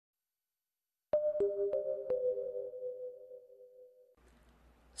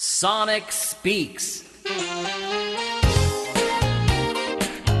Sonic Speaks.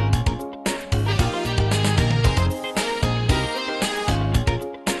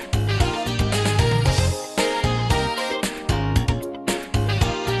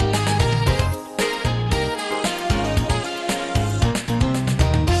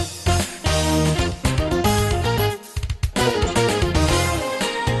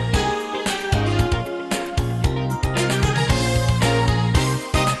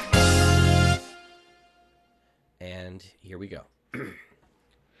 And here we go.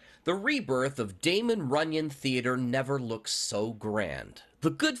 The rebirth of Damon Runyon Theater never looked so grand. The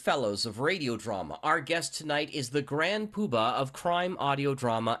Goodfellows of radiodrama. Our guest tonight is the Grand Poobah of crime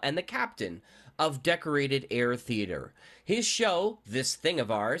audiodrama and the captain of Decorated Air Theater. His show, This Thing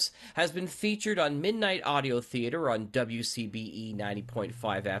of Ours, has been featured on Midnight Audio Theater on WCBE 90.5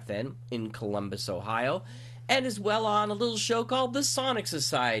 FM in Columbus, Ohio, and as well on a little show called The Sonic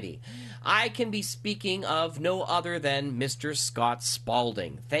Society. I can be speaking of no other than Mr. Scott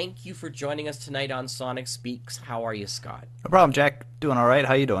Spaulding. Thank you for joining us tonight on Sonic Speaks. How are you, Scott? No problem, Jack. Doing all right.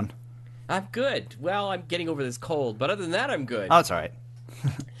 How you doing? I'm good. Well, I'm getting over this cold, but other than that, I'm good. Oh, it's all right.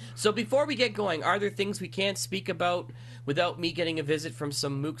 So before we get going, are there things we can't speak about without me getting a visit from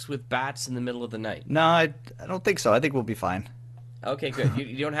some mooks with bats in the middle of the night? No, I don't think so. I think we'll be fine. Okay, good.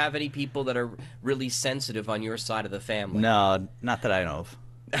 You don't have any people that are really sensitive on your side of the family? No, not that I know of.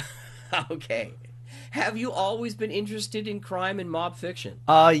 Okay. Have you always been interested in crime and mob fiction?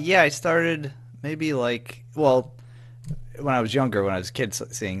 Yeah, I started maybe when I was younger, when I was a kid,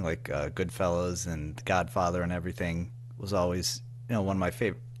 seeing Goodfellas and The Godfather and everything was always, one of my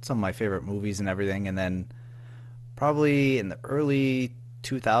some of my favorite movies and everything. And then probably in the early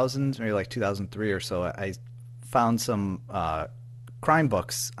 2000s, maybe like 2003 or so, I found some crime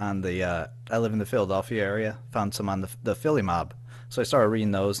books on the I live in the Philadelphia area, found some on the Philly mob. So I started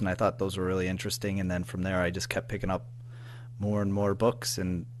reading those, and I thought those were really interesting. And then from there, I just kept picking up more and more books,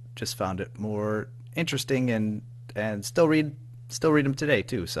 and just found it more interesting, and still read them today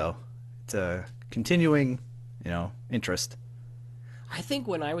too. So it's a continuing, interest. I think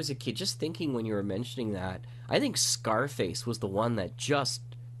when I was a kid, just thinking when you were mentioning that, I think Scarface was the one that just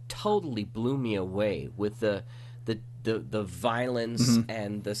totally blew me away with the violence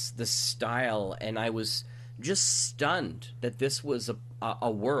and the style, and I was just stunned that this was a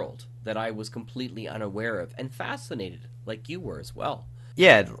world that I was completely unaware of, and fascinated like you were as well.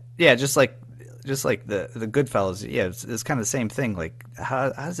 Yeah, just like the Goodfellas. Yeah, it's kind of the same thing. Like, how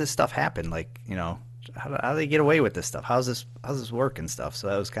does this stuff happen? Like, how do they get away with this stuff? How's this work and stuff? So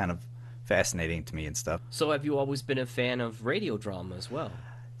that was kind of fascinating to me and stuff. So have you always been a fan of radio drama as well?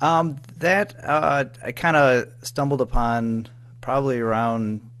 I kind of stumbled upon probably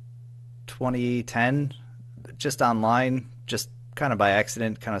around 2010, just online, just kind of by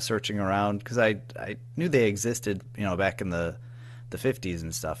accident, kind of searching around, because I knew they existed, back in the 50s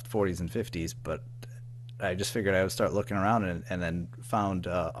and stuff, 40s and 50s, but I just figured I would start looking around, and then found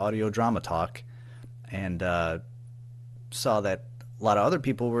Audio Drama Talk, and saw that a lot of other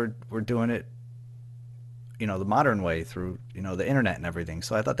people were doing it, the modern way through, the internet and everything.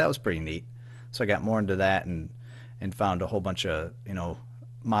 So I thought that was pretty neat. So I got more into that, and found a whole bunch of,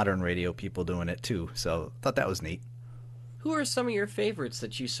 modern radio people doing it too. So I thought that was neat. Who are some of your favorites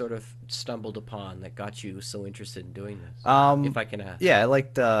that you sort of stumbled upon that got you so interested in doing this? If I can ask. Yeah, I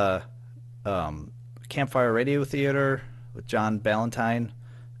liked Campfire Radio Theater with John Ballantyne.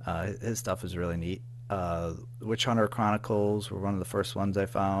 His stuff is really neat. Witch Hunter Chronicles were one of the first ones I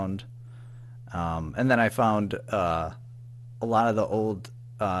found. And then I found a lot of the old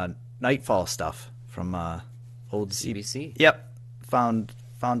Nightfall stuff from old CBC? Yep.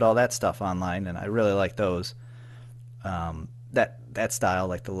 Found all that stuff online, and I really like those. That style,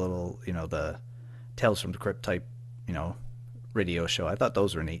 like the little, the Tales from the Crypt type, radio show. I thought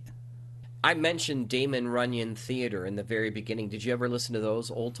those were neat. I mentioned Damon Runyon Theater in the very beginning. Did you ever listen to those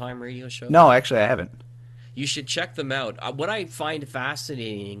old-time radio shows? No, actually, I haven't. You should check them out. What I find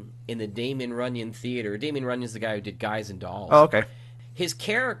fascinating in the Damon Runyon Theater, Damon Runyon's the guy who did Guys and Dolls. Oh, okay. His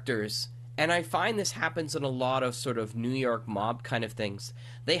characters, and I find this happens in a lot of sort of New York mob kind of things,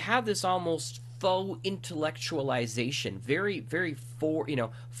 they have this almost faux intellectualization, very, very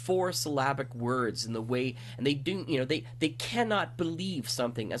four-syllabic words in the way, and they do, they cannot believe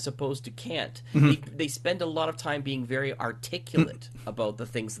something as opposed to can't. They spend a lot of time being very articulate about the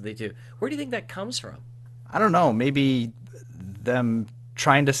things that they do. Where do you think that comes from? I don't know. Maybe them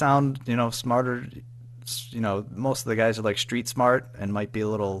trying to sound, smarter. Most of the guys are like street smart and might be a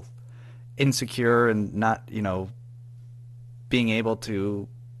little insecure and not, being able to,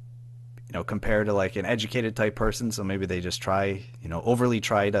 compared to like an educated type person. So maybe they just try, overly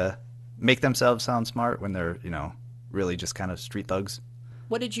try to make themselves sound smart when they're, really just kind of street thugs.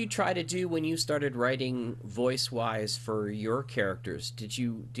 What did you try to do when you started writing voice-wise for your characters? Did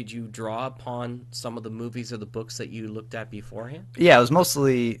you draw upon some of the movies or the books that you looked at beforehand? Yeah, it was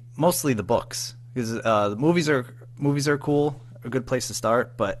mostly the books because the movies are cool, a good place to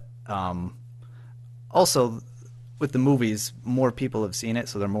start. But also with the movies, more people have seen it,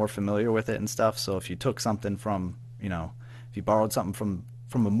 so they're more familiar with it and stuff. So if you took something from, if you borrowed something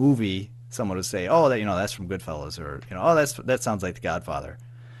from a movie, someone would say, "Oh, that's from Goodfellas," or "Oh, that sounds like The Godfather."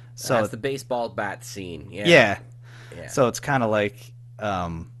 That's So the baseball bat scene. Yeah. yeah, Yeah. so it's kind of like,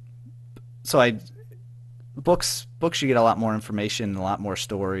 so I books you get a lot more information, a lot more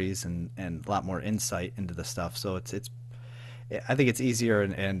stories, and a lot more insight into the stuff. So it's I think it's easier,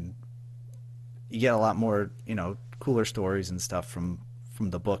 and you get a lot more cooler stories and stuff from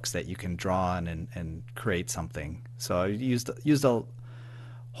the books that you can draw on and create something. So I used a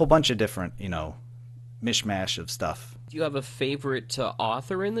whole bunch of different mishmash of stuff. Do you have a favorite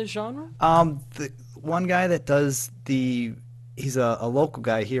author in the genre? The one guy that does he's a local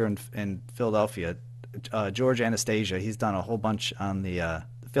guy here in Philadelphia, George Anastasia. He's done a whole bunch on the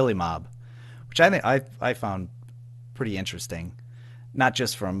Philly mob, which I think I found pretty interesting, not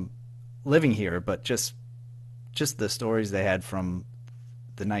just from living here, but just the stories they had from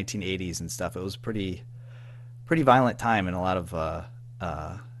the 1980s and stuff. It was pretty violent time, and a lot of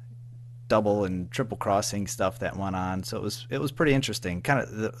double and triple crossing stuff that went on. So it was pretty interesting, kind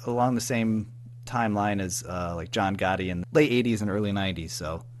of along the same timeline as like John Gotti in the late 80s and early 90s.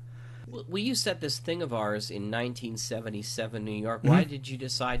 So Well, you set this thing of ours in 1977 New York. Why did you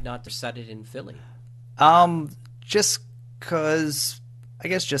decide not to set it in Philly? just cause I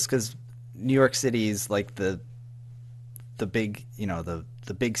guess just cause New York City is like the big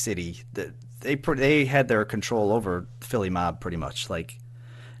the big city that they had their control over the Philly mob pretty much, like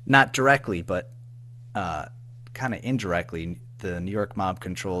not directly, but kind of indirectly. The New York mob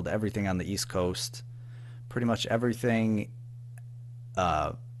controlled everything on the East Coast, pretty much everything.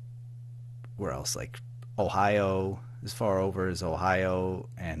 Where else? Like Ohio, as far over as Ohio,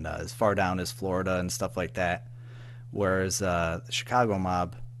 and as far down as Florida and stuff like that. Whereas the Chicago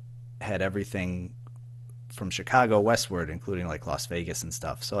mob had everything from Chicago westward, including like Las Vegas and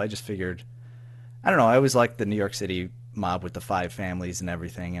stuff. So I just figured, I don't know, I always liked the New York City mob with the five families and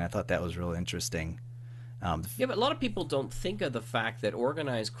everything, and I thought that was really interesting. Yeah, but a lot of people don't think of the fact that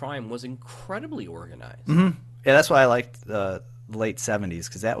organized crime was incredibly organized. Yeah, that's why I liked the late 70s,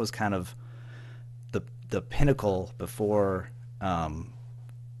 because that was kind of the pinnacle before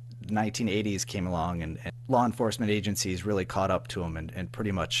 1980s came along, and law enforcement agencies really caught up to them and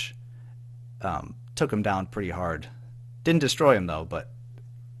pretty much took them down pretty hard. Didn't destroy them though, but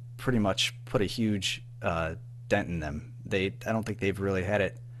pretty much put a huge dent in them. I don't think they've really had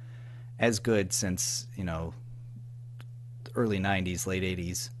it as good since the early 90s, late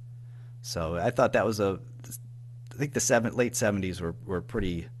 80s. So I thought that was I think the late 70s were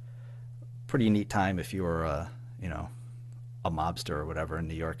pretty neat time if you were a mobster or whatever in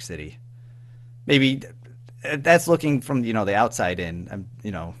New York City. Maybe that's looking from the outside in,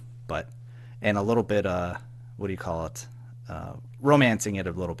 but and a little bit what do you call it, romancing it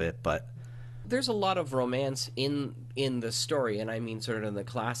a little bit, but There's a lot of romance in the story, and I mean sort of in the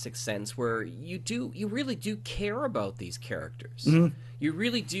classic sense, where you really do care about these characters. You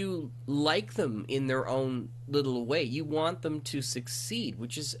really do like them in their own little way. You want them to succeed,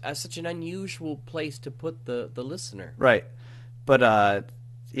 which is such an unusual place to put the listener. right. But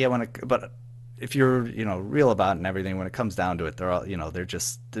yeah, but if you're real about it and everything, when it comes down to it, they're all they're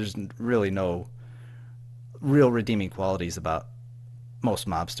just, there's really no real redeeming qualities about most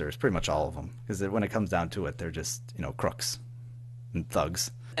mobsters, pretty much all of them, because when it comes down to it, they're just crooks and thugs.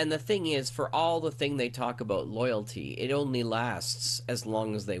 And the thing is, for all the thing they talk about loyalty, it only lasts as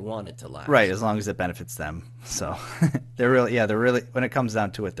long as they want it to last. Right, as long as it benefits them. So they're really when it comes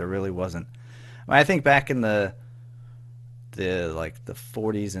down to it, there really wasn't. I think back in the like the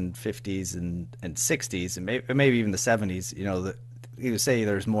 40s and 50s and 60s and maybe even the 70s, you would say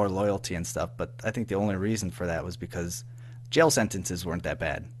there's more loyalty and stuff, but I think the only reason for that was because jail sentences weren't that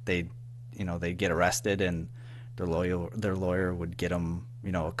bad. They'd get arrested, and their lawyer would get them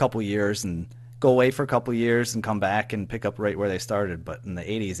a couple years and go away for a couple years and come back and pick up right where they started. But in the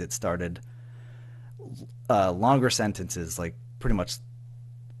 80s, it started longer sentences, like pretty much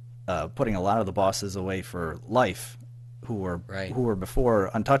putting a lot of the bosses away for life, who were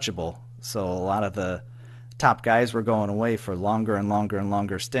before untouchable. So a lot of the top guys were going away for longer and longer and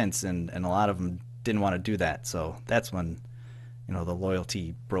longer stints, and a lot of them didn't want to do that. So that's when the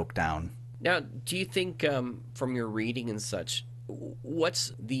loyalty broke down. Now, do you think, from your reading and such,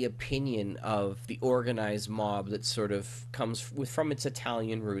 what's the opinion of the organized mob that sort of comes from its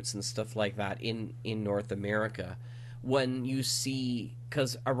Italian roots and stuff like that in North America? When you see,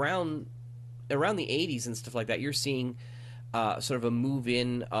 because around the 80s and stuff like that, you're seeing sort of a move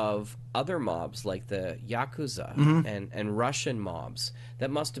in of other mobs like the Yakuza Hmm. and Russian mobs.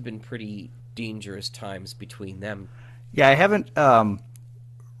 That must have been pretty dangerous times between them. Yeah, I haven't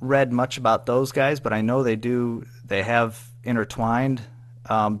read much about those guys, but I know they do. They have intertwined.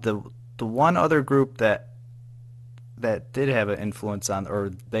 The one other group that did have an influence on,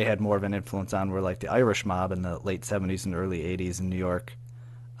 or they had more of an influence on, were like the Irish mob in the late '70s and early '80s in New York.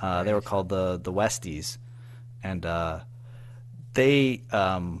 They were Right. called the Westies, and they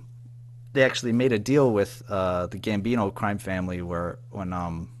they actually made a deal with the Gambino crime family where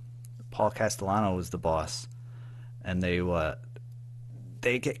when Paul Castellano was the boss, and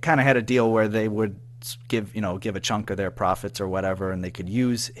they kind of had a deal where they would give a chunk of their profits or whatever, and they could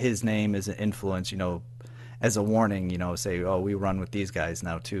use his name as an influence, as a warning, say, oh, we run with these guys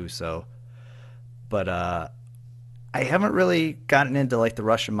now too. So, but I haven't really gotten into like the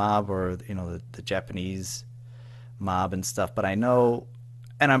Russian mob or the Japanese mob and stuff, but I know,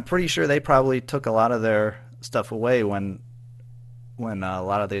 and I'm pretty sure they probably took a lot of their stuff away when a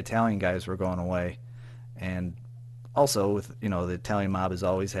lot of the Italian guys were going away, and also with the Italian mob has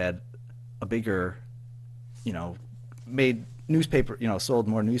always had a bigger, you know, made newspaper, sold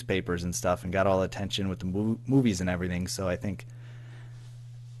more newspapers and stuff, and got all the attention with the movies and everything. So I think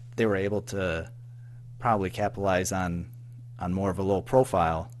they were able to probably capitalize on more of a low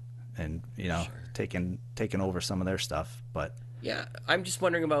profile, and Sure. taking over some of their stuff. But Yeah, I'm just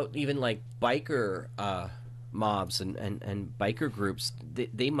wondering about even like biker mobs and biker groups.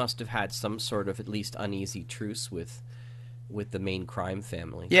 They must have had some sort of at least uneasy truce with the main crime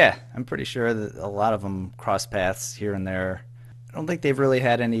family. yeah, I'm pretty sure that a lot of them cross paths here and there. I don't think they've really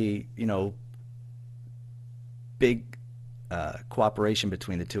had any, big cooperation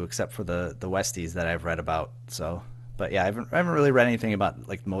between the two, except for the Westies that I've read about. So, but yeah, I haven't really read anything about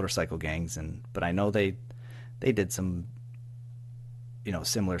like motorcycle gangs, but I know they did some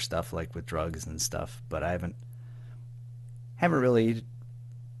similar stuff like with drugs and stuff. But I haven't really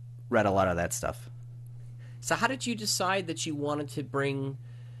read a lot of that stuff. So how did you decide that you wanted to bring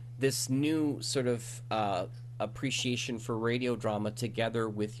this new sort of appreciation for radio drama together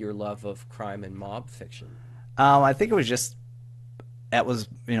with your love of crime and mob fiction? I think it was just that was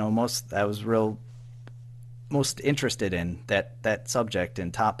most I was real most interested in that subject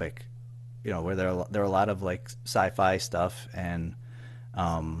and topic. Where there are a lot of like sci-fi stuff and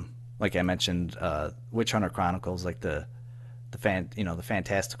like I mentioned, Witch Hunter Chronicles, like the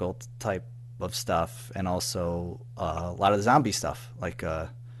fantastical type of stuff, and also a lot of the zombie stuff, like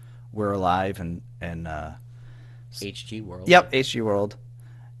We're Alive and HG World. yep, HG World.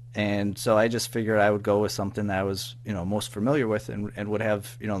 And so I just figured I would go with something that I was most familiar with and would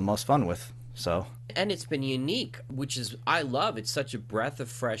have the most fun with. So And it's been unique, which is I love. It's such a breath of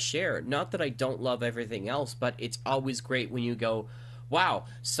fresh air. Not that I don't love everything else, but it's always great when you go, "Wow,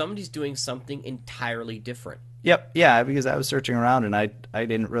 somebody's doing something entirely different." yep, yeah, because I was searching around and I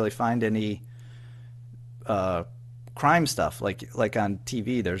didn't really find any uh, crime stuff like on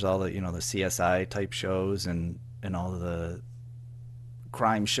TV. There's all the CSI type shows and all the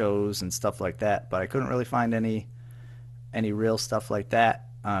crime shows and stuff like that. But I couldn't really find any real stuff like that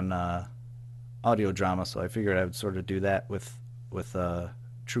on audio drama. So I figured I would sort of do that with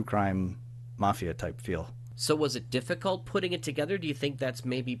true crime mafia type feel. So was it difficult putting it together? Do you think that's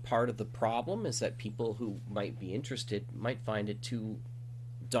maybe part of the problem? Is that people who might be interested might find it too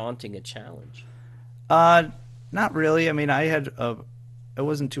daunting a challenge? Uh, Not really. I mean, it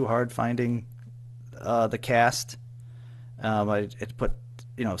wasn't too hard finding the cast. I had put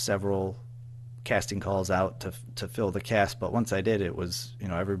several casting calls out to fill the cast, but once I did, it was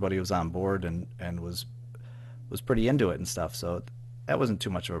everybody was on board and was pretty into it and stuff. So that wasn't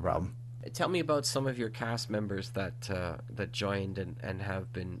too much of a problem. Tell me about some of your cast members that joined and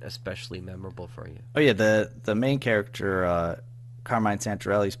have been especially memorable for you. Oh yeah, the main character Carmine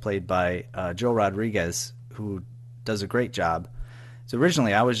Santarelli is played by Joe Rodriguez, who does a great job. So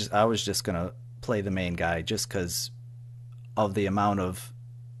originally I was just gonna play the main guy just because of the amount of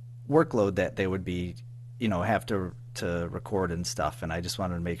workload that they would be, have to record and stuff, and I just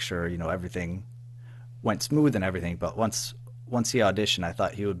wanted to make sure everything went smooth and everything. But once he auditioned, I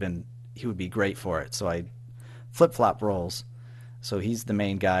thought he would be great for it, so I flip flop roles. So he's the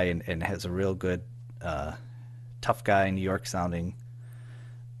main guy and has a real good tough guy New York sounding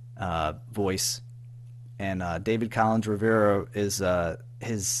voice, and David Collins Rivera is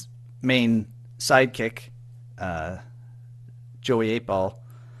his main sidekick, uh, Joey 8 Ball,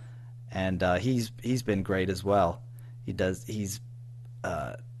 and he's been great as well. He's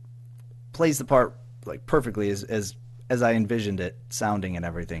uh, plays the part like perfectly as I envisioned it sounding and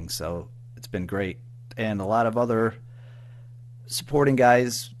everything. So it's been great, and a lot of other supporting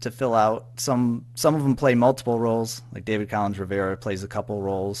guys to fill out. Some of them play multiple roles. Like David Collins Rivera plays a couple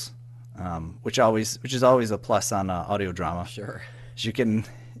roles, which is always a plus on audio drama. Sure. You can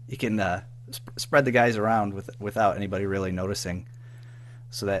spread the guys around without anybody really noticing.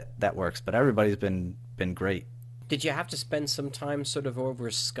 So that works. But everybody's been great. Did you have to spend some time sort of over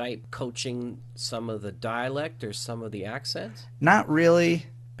Skype coaching some of the dialect or some of the accents? Not really,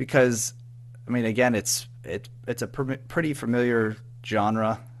 because I mean, again, it's a pretty familiar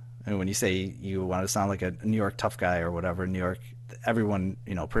genre. And when you say you want to sound like a New York tough guy or whatever, New York, everyone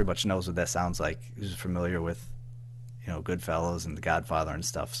pretty much knows what that sounds like. Who's familiar with Goodfellas and The Godfather and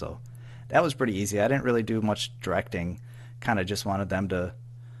stuff. So that was pretty easy. I didn't really do much directing. Kind of just wanted them to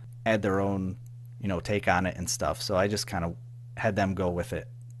add their own take on it and stuff. So I just kind of had them go with it,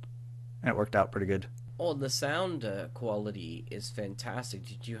 and it worked out pretty good. Oh, the sound quality is fantastic.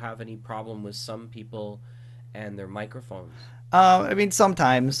 Did you have any problem with some people and their microphones? I mean,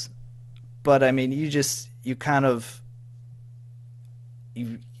 sometimes, but I mean, you kind of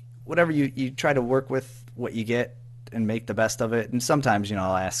whatever you try to work with what you get and make the best of it. And sometimes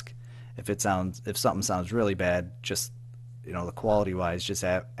I'll ask if something sounds really bad, just the quality wise, just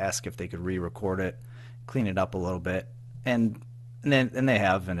ask if they could re-record it, clean it up a little bit, and they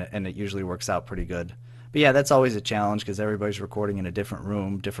have, and it usually works out pretty good. But yeah, that's always a challenge because everybody's recording in a different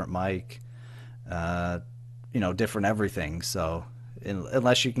room, different mic, different everything. So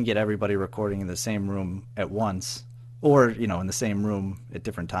unless you can get everybody recording in the same room at once, or in the same room at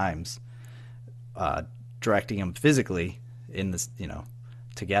different times, directing them physically in this,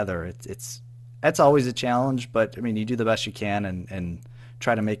 together, that's always a challenge. But I mean, you do the best you can and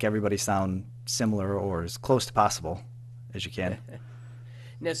try to make everybody sound similar or as close to possible as you can.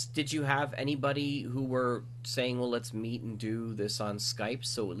 Now, did you have anybody who were saying, well, let's meet and do this on Skype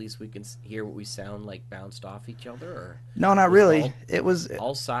so at least we can hear what we sound like bounced off each other? Or No, not really. It was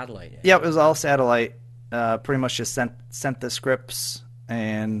all satellite. Yeah, it was all satellite. Pretty much just sent the scripts,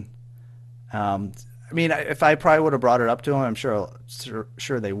 and I mean, if I probably would have brought it up to them, I'm sure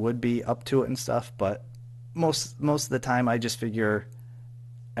they would be up to it and stuff. But most of the time, I just figure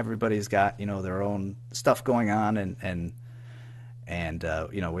everybody's got their own stuff going on, and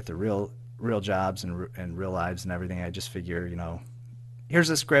with the real jobs and real lives and everything, I just figure here's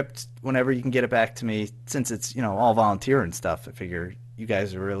a script. Whenever you can get it back to me, since it's all volunteer and stuff, I figure you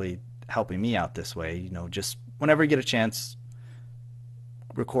guys are really helping me out this way. Just whenever you get a chance,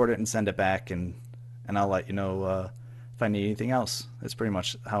 record it and send it back, and I'll let you know if I need anything else. That's pretty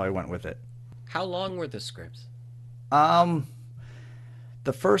much how I went with it. How long were the scripts?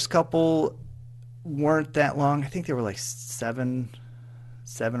 The first couple weren't that long. I think they were like 7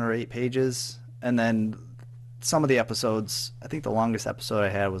 or 8 pages, and then some of the episodes, I think the longest episode I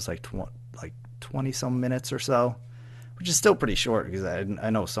had was like 20 some minutes or so, which is still pretty short because I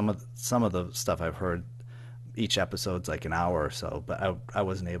know some of the stuff I've heard, each episode's like an hour or so, but I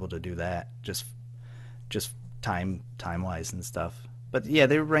wasn't able to do that just time wise and stuff. But yeah,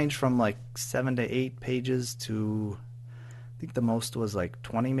 they range from like 7 to 8 pages to, I think the most was like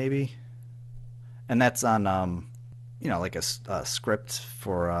 20 maybe, and that's on like a script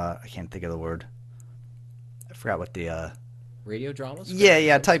for I can't think of the word. I forgot what the radio dramas.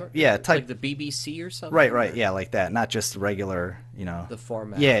 Yeah, type like the BBC or something. Right, yeah, like that. Not just regular, the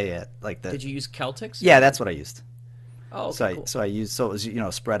format. Yeah, like that. Did you use Celtics? Yeah, that's what I used. Oh, okay, cool. So it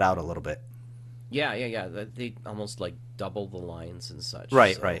was spread out a little bit. Yeah. They almost like double the lines and such.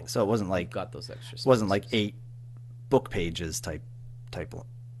 Right. So it wasn't like got those extra. It wasn't like 8 book pages type.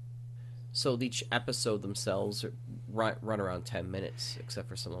 So each episode themselves run around 10 minutes, except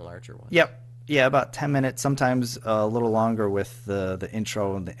for some of the larger ones. Yep. Yeah, about 10 minutes. Sometimes a little longer with the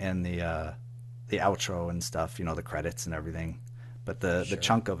intro and the outro and stuff. The credits and everything. But the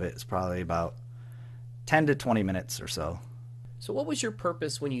chunk of it is probably about 10 to 20 minutes or so. So what was your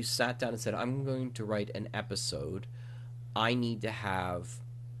purpose when you sat down and said, I'm going to write an episode, I need to have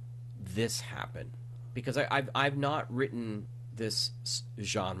this happen? Because I've not written this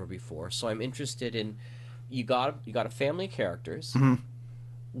genre before, so I'm interested in, you got a family of characters. Mm-hmm.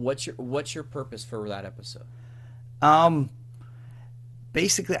 What's your purpose for that episode?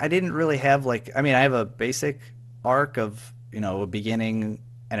 Basically, I didn't really have I have a basic arc of, a beginning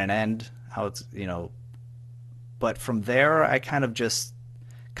and an end, how it's, but from there, I kind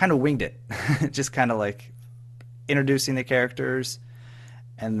of winged it. Just kind of like introducing the characters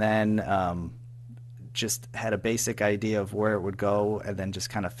and then just had a basic idea of where it would go, and then just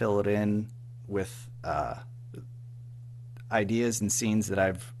kind of fill it in with ideas and scenes that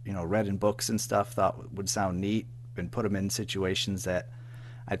I've read in books and stuff, thought would sound neat, and put them in situations that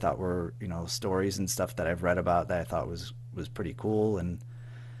I thought were stories and stuff that I've read about that I thought was pretty cool, and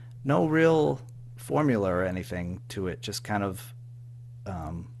no real formula or anything to it. Just kind of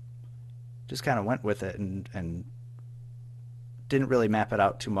went with it, and didn't really map it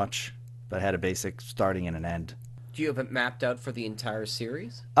out too much, but had a basic starting and an end. Do you have it mapped out for the entire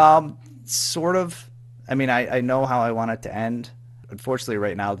series? Sort of. I mean, I know how I want it to end. Unfortunately,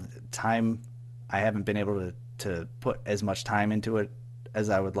 right now, time, I haven't been able to put as much time into it as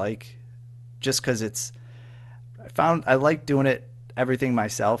I would like, just because I found I like doing everything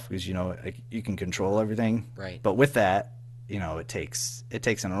myself, because you can control everything. Right. But with that, it takes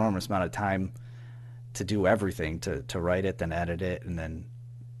an enormous amount of time to do everything, to write it, then edit it, and then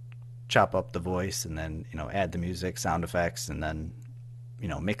chop up the voice, and then add the music, sound effects, and then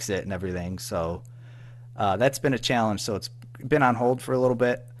mix it and everything. So that's been a challenge. So it's been on hold for a little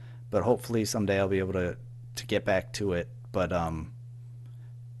bit, but hopefully someday I'll be able to get back to it. But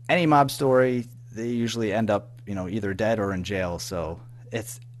any mob story, they usually end up either dead or in jail. So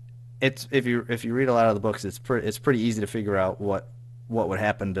it's if you read a lot of the books, it's pretty easy to figure out what would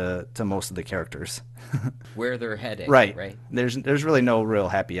happen to most of the characters. Where they're heading. Right. Right. There's really no real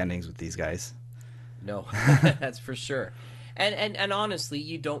happy endings with these guys. No, that's for sure. And honestly,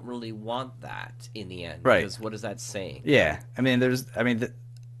 you don't really want that in the end. Right. Because what is that saying? Yeah. I mean,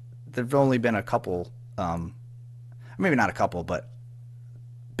 there've only been a couple, maybe not a couple, but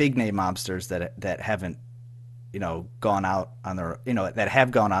big name mobsters that haven't, gone out on their, that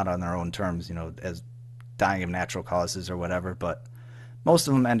have gone out on their own terms, as dying of natural causes or whatever. But most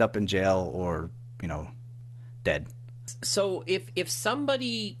of them end up in jail or, dead. So if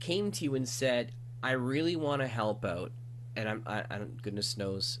somebody came to you and said, I really want to help out, and goodness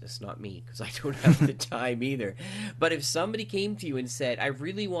knows it's not me, because I don't have the time either. But if somebody came to you and said, I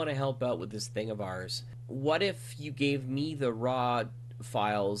really want to help out with this thing of ours, what if you gave me the raw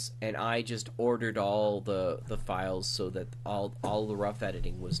files and I just ordered all the files so that all the rough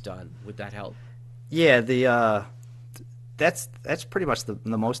editing was done? Would that help? Yeah, that's pretty much the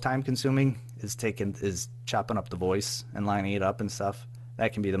most time consuming is chopping up the voice and lining it up and stuff.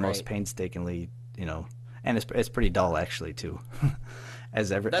 That can be the most painstakingly, and it's pretty dull actually too.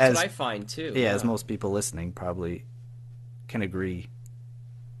 That's what I find too. Yeah, as most people listening probably can agree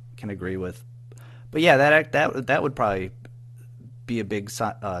with. But yeah, that would probably be a big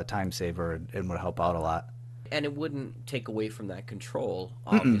time saver and would help out a lot. And it wouldn't take away from that control,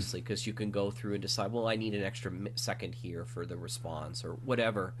 obviously, because you can go through and decide, well, I need an extra second here for the response or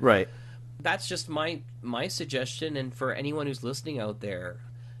whatever. Right. That's just my suggestion. And for anyone who's listening out there,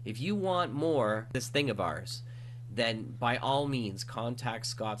 if you want more this thing of ours, then by all means contact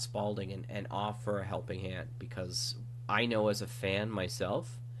Scott Spaulding and offer a helping hand, because I know as a fan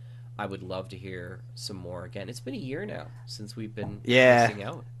myself, I would love to hear some more again. It's been a year now since we've been missing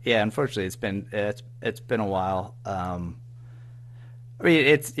out. Yeah, unfortunately, it's been a while. I mean,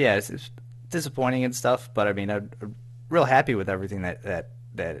 it's disappointing and stuff, but I mean, I'm real happy with everything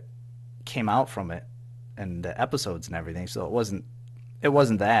that came out from it and the episodes and everything. So it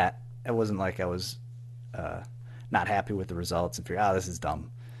wasn't that. It wasn't like I was not happy with the results and figured, this is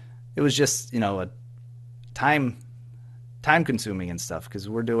dumb. It was just a time consuming and stuff, because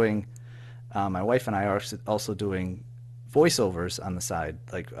we're doing my wife and I are also doing voiceovers on the side,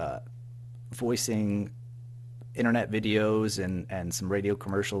 like voicing internet videos and some radio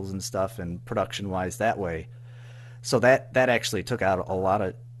commercials and stuff, and production wise that way. So that actually took out a lot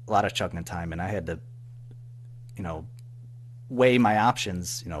of chunking of time, and I had to weigh my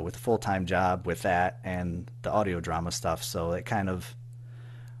options with a full-time job with that and the audio drama stuff. So it kind of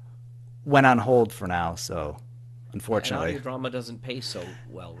went on hold for now. So unfortunately, audio drama doesn't pay so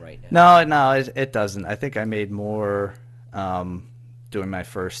well right now. No, it doesn't. I think I made more doing my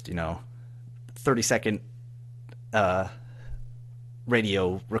first 30-second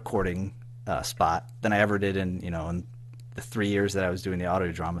radio recording spot than I ever did in the 3 years that I was doing the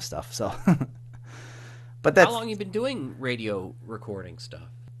audio drama stuff. So but that's how long have you been doing radio recording stuff?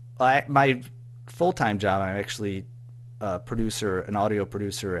 My full-time job, I'm actually an audio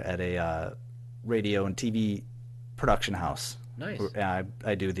producer at a radio and TV production house. Nice.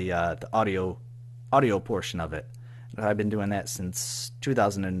 I do the audio portion of it. I've been doing that since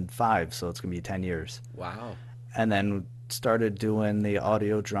 2005, so it's gonna be 10 years. Wow. And then started doing the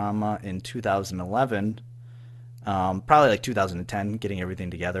audio drama in 2011 Probably like 2010, getting everything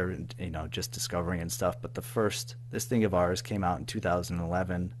together and just discovering and stuff. But this thing of ours came out in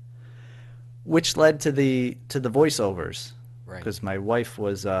 2011, which led to the voiceovers Right. because my wife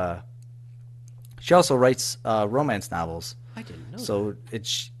was she also writes romance novels. I didn't know So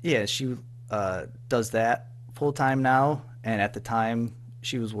she does that full time now, and at the time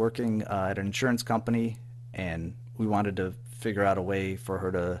she was working at an insurance company, and we wanted to figure out a way for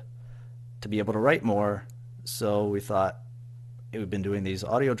her to be able to write more. So we thought we've been doing these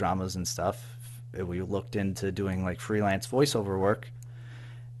audio dramas and stuff. We looked into doing like freelance voiceover work,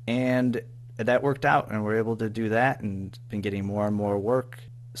 and that worked out, and we're able to do that, and been getting more and more work.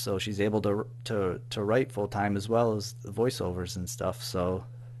 So she's able to write full time as well as the voiceovers and stuff. So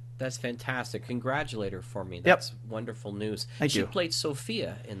That's fantastic. Congratulate her for me. Yep. That's wonderful news. Thank She you. played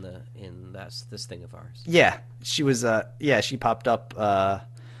Sophia in this thing of ours. yeah, she was she popped up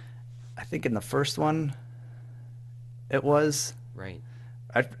I think in the first one it was. Right.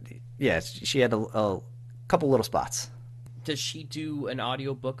 I, yeah, she had a couple little spots. Does she do an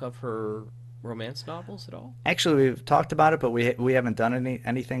audiobook of her romance novels at all? Actually, we've talked about it, but we haven't done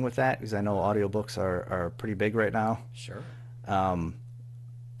anything with that because I know audiobooks are pretty big right now. Sure.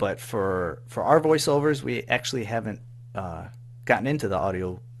 But for our voiceovers, we actually haven't gotten into the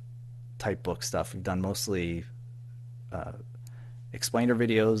audio type book stuff. We've done mostly explainer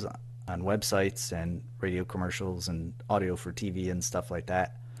videos on websites and radio commercials and audio for TV and stuff like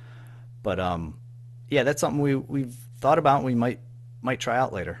that. But yeah, that's something we've thought about and we might try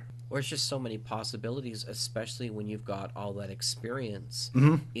out later. Or it's just so many possibilities, especially when you've got all that experience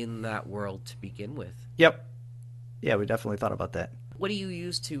in that world to begin with. Yep. Yeah, we definitely thought about that. What do you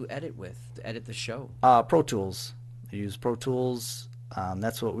use to edit with, to edit the show? Pro Tools. I use Pro Tools.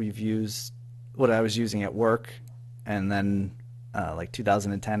 That's what what I was using at work. And then like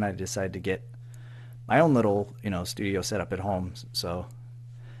 2010, I decided to get my own little, studio set up at home. So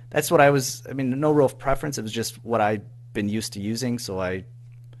that's what no real preference. It was just what I'd been used to using. So I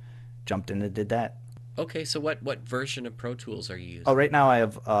jumped in and did that. Okay, so what version of Pro Tools are you using? Oh, right now I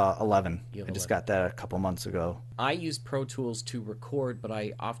have 11. You have I just 11. got that a couple months ago. I use Pro Tools to record, but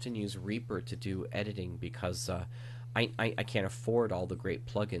I often use Reaper to do editing because I can't afford all the great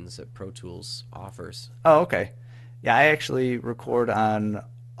plugins that Pro Tools offers. Oh, okay. Yeah, I actually record on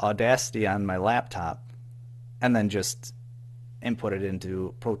Audacity on my laptop and then just input it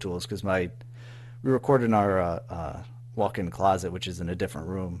into Pro Tools because we record in our walk-in closet, which is in a different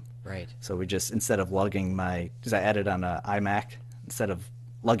room. Right. So we just, instead of lugging because I edit on an iMac, instead of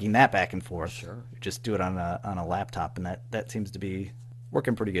lugging that back and forth, Sure. we just do it on a laptop, and that seems to be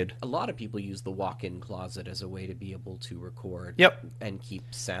working pretty good. A lot of people use the walk-in closet as a way to be able to record Yep. and keep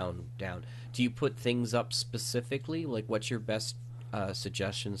sound down. Do you put things up specifically? Like, what's your best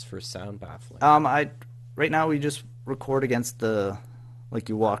suggestions for sound baffling? Right now we just record against like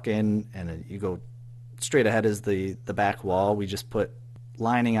you walk in and then you go straight ahead is the back wall. We just put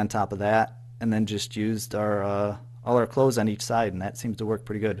lining on top of that and then just used all our clothes on each side, and that seems to work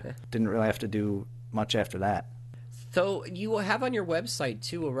pretty good. Didn't really have to do much after that. So you have on your website,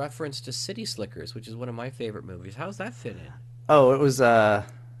 too, a reference to City Slickers, which is one of my favorite movies. How's that fit in? Oh, it was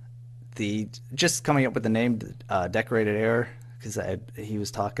just coming up with the name Decorated Air because he was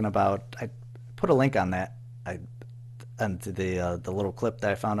talking about. I put a link on that. Onto the little clip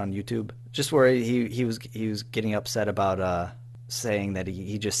that I found on YouTube, just where he was getting upset about saying that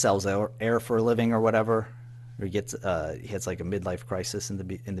he just sells air for a living or whatever, or he has like a midlife crisis in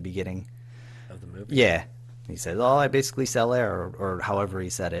the beginning Of the movie? Yeah, he says, "Oh, I basically sell air," or however he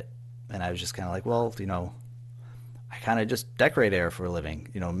said it, and I was just kind of like, well, I kind of just decorate air for a living,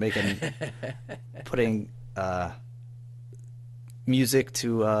 putting music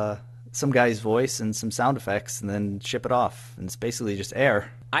to some guy's voice and some sound effects and then ship it off, and it's basically just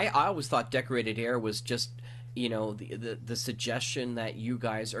air. I always thought Decorated Air was just, the suggestion that you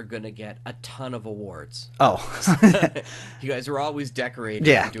guys are going to get a ton of awards. Oh. You guys are always decorating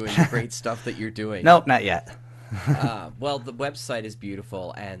Yeah. and doing the great stuff that you're doing. Nope, not yet. Well, the website is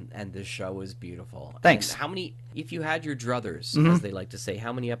beautiful, and this show is beautiful. Thanks. And how many, if you had your druthers, as they like to say,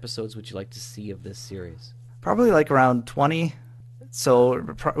 how many episodes would you like to see of this series? Probably like around 20. So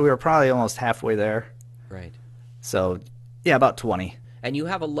we were probably almost halfway there. Right. So yeah, about 20. And you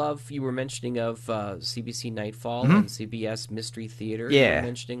have a love, you were mentioning, of CBC Nightfall and CBS Mystery Theater. You Yeah. were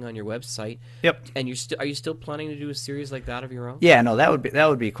mentioning on your website. Yep. And are you still planning to do a series like that of your own? Yeah, no, that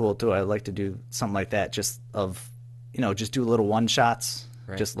would be cool too. I'd like to do something like that, just just do little one shots,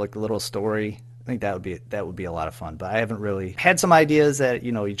 Right. just like a little story. I think that would be a lot of fun. But I haven't really had some ideas that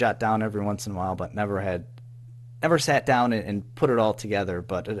you jot down every once in a while, but never had never sat down and put it all together,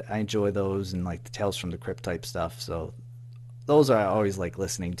 but I enjoy those and like the Tales from the Crypt type stuff. So those I always like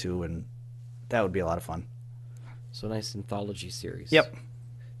listening to, and that would be a lot of fun. So nice anthology series. Yep.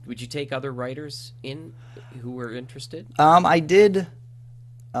 Would you take other writers in who were interested? I did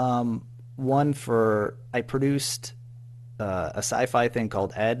one for I produced a sci-fi thing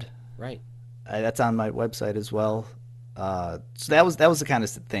called Ed. Right. That's on my website as well. So that was the kind of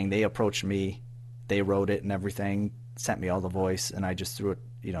thing. They approached me, they wrote it and everything, sent me all the voice, and I just threw it,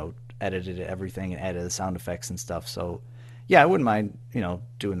 edited everything and added the sound effects and stuff. So yeah, I wouldn't mind,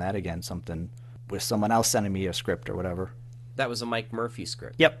 doing that again. Something with someone else sending me a script or whatever. That was a Mike Murphy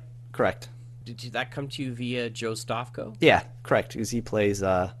script. Yep, correct. Did that come to you via Joe Stofko? Yeah, correct. Because he plays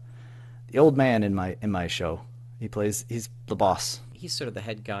the old man in my show. He's the boss. He's sort of the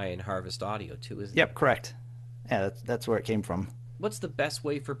head guy in Harvest Audio too, isn't he? Yep, correct. Yeah, that's where it came from. What's the best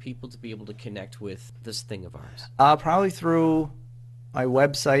way for people to be able to connect with this thing of ours? Probably through my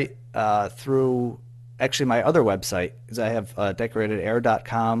website, through actually my other website, because I have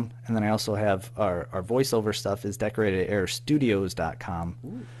decoratedair.com, and then I also have our voiceover stuff is decoratedairstudios.com.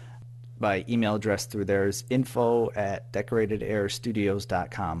 Ooh. My email address through there is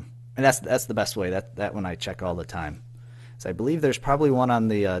info@decoratedairstudios.com. And that's the best way. That one I check all the time. So I believe there's probably one on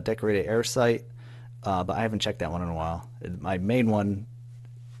the Decorated Air site, but I haven't checked that one in a while. My main one,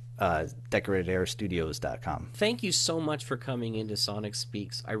 decoratedairstudios.com. Thank you so much for coming into Sonic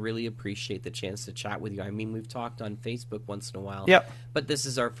Speaks. I really appreciate the chance to chat with you. I mean, we've talked on Facebook once in a while. Yep. But this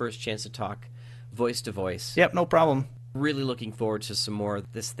is our first chance to talk voice to voice. Yep, no problem. Really looking forward to some more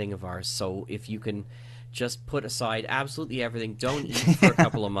of this thing of ours. So if you can just put aside absolutely everything, don't eat for a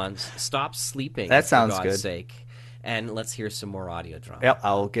couple of months, stop sleeping, that sounds for God's good. sake, and let's hear some more audio drama. Yep,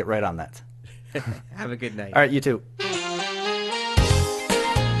 I'll get right on that. Have a good night. All right, you too.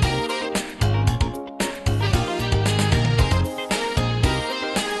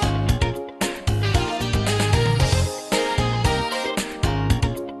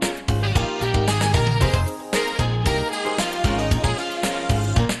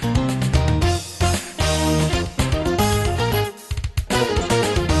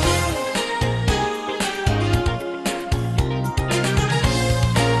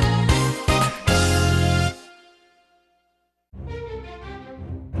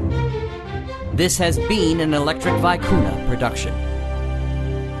 This has been an Electric Vicuna production.